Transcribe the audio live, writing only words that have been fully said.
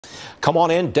Come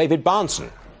on in, David Bahnsen.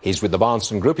 He's with the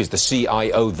Bahnsen Group. He's the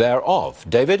CIO thereof.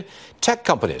 David, tech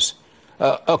companies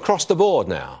across the board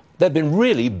now, they've been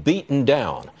really beaten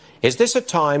down. Is this a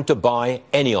time to buy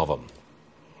any of them?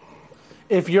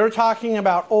 If you're talking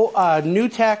about new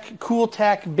tech, cool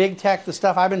tech, big tech, the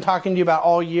stuff I've been talking to you about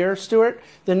all year, Stuart,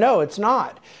 then no, it's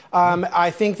not.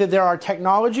 I think that there are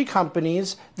technology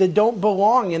companies that don't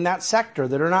belong in that sector,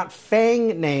 that are not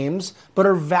FANG names, but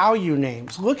are value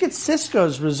names. Look at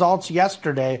Cisco's results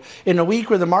yesterday in a week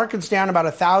where the market's down about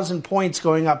 1,000 points,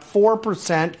 going up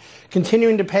 4%,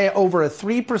 continuing to pay over a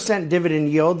 3% dividend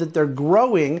yield, that they're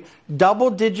growing double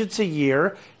digits a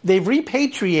year. They've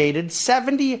repatriated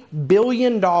 $70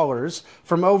 billion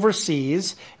from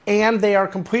overseas, and they are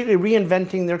completely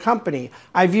reinventing their company.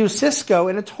 I view Cisco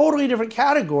in a totally different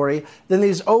category than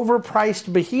these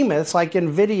overpriced behemoths like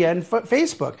NVIDIA and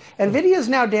Facebook. NVIDIA is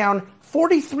now down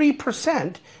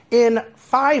 43% in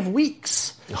 5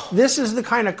 weeks. This is the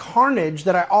kind of carnage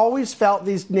that I always felt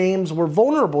these names were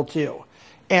vulnerable to.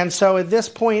 And so at this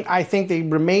point, I think they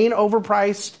remain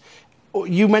overpriced.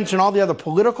 You mentioned all the other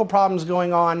political problems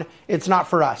going on. It's not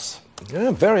for us.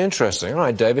 Yeah, very interesting. All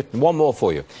right, David, one more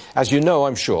for you. As you know,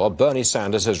 I'm sure, Bernie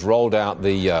Sanders has rolled out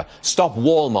the Stop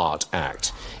Walmart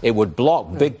Act. It would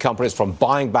block big companies from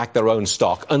buying back their own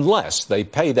stock unless they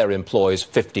pay their employees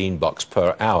 $15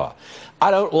 per hour.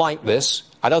 I don't like this.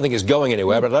 I don't think it's going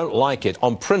anywhere, but I don't like it.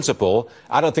 On principle,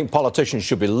 I don't think politicians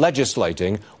should be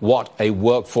legislating what a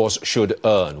workforce should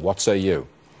earn. What say you?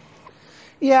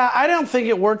 Yeah, I don't think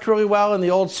it worked really well in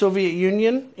the old Soviet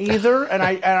Union either, and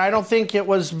I don't think it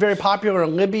was very popular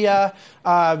in Libya.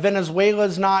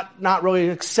 Venezuela's not really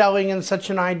excelling in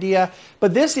such an idea.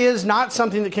 But this is not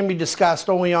something that can be discussed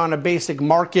only on a basic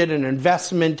market and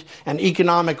investment and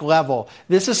economic level.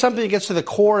 This is something that gets to the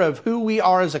core of who we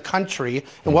are as a country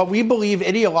and what we believe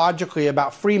ideologically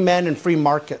about free men and free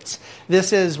markets.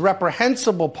 This is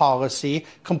reprehensible policy,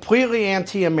 completely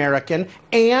anti-American,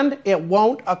 and it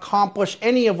won't accomplish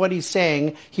any of what he's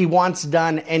saying he wants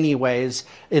done anyways.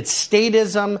 It's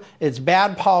statism, it's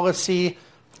bad policy.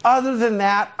 Other than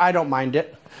that, I don't mind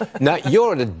it. Now,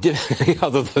 you're at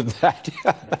other than that,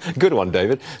 good one,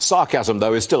 David. Sarcasm,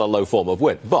 though, is still a low form of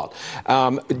wit. But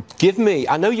give me,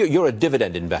 I know you're a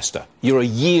dividend investor. You're a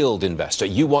yield investor.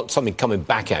 You want something coming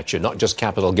back at you, not just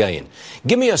capital gain.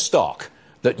 Give me a stock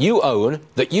that you own,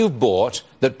 that you've bought,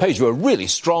 that pays you a really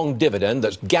strong dividend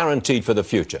that's guaranteed for the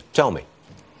future. Tell me.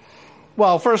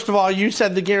 Well, first of all, you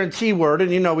said the guarantee word,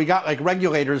 and you know we got like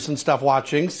regulators and stuff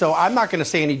watching, so I'm not going to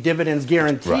say any dividends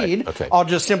guaranteed. Right, okay. I'll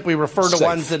just simply refer to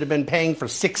ones that have been paying for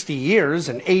 60 years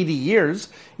and 80 years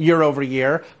year over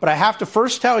year. But I have to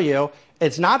first tell you,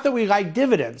 it's not that we like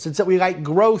dividends, it's that we like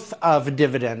growth of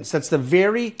dividends. That's the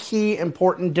very key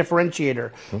important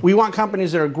differentiator. We want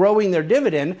companies that are growing their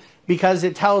dividend because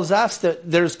it tells us that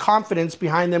there's confidence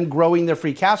behind them growing their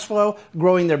free cash flow,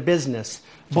 growing their business.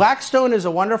 Blackstone is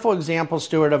a wonderful example,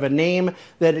 Stuart, of a name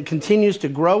that it continues to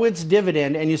grow its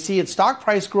dividend, and you see its stock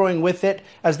price growing with it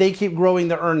as they keep growing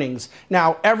their earnings.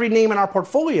 Now, every name in our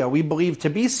portfolio we believe to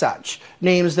be such,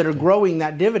 names that are growing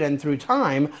that dividend through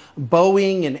time.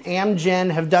 Boeing and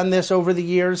Amgen have done this over the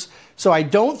years. So I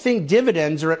don't think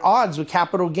dividends are at odds with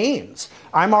capital gains.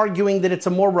 I'm arguing that it's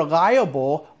a more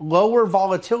reliable, lower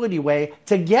volatility way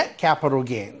to get capital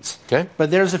gains. Okay. But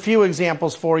there's a few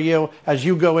examples for you as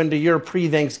you go into your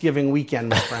pre-Thanksgiving weekend,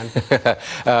 my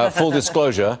friend. Full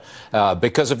disclosure,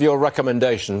 because of your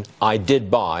recommendation, I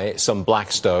did buy some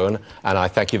Blackstone, and I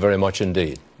thank you very much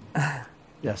indeed.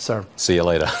 Yes, sir. See you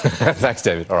later. Thanks,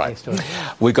 David. All right. Thanks,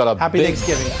 Stuart. We've got a Happy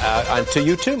Thanksgiving. And to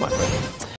you too, my friend.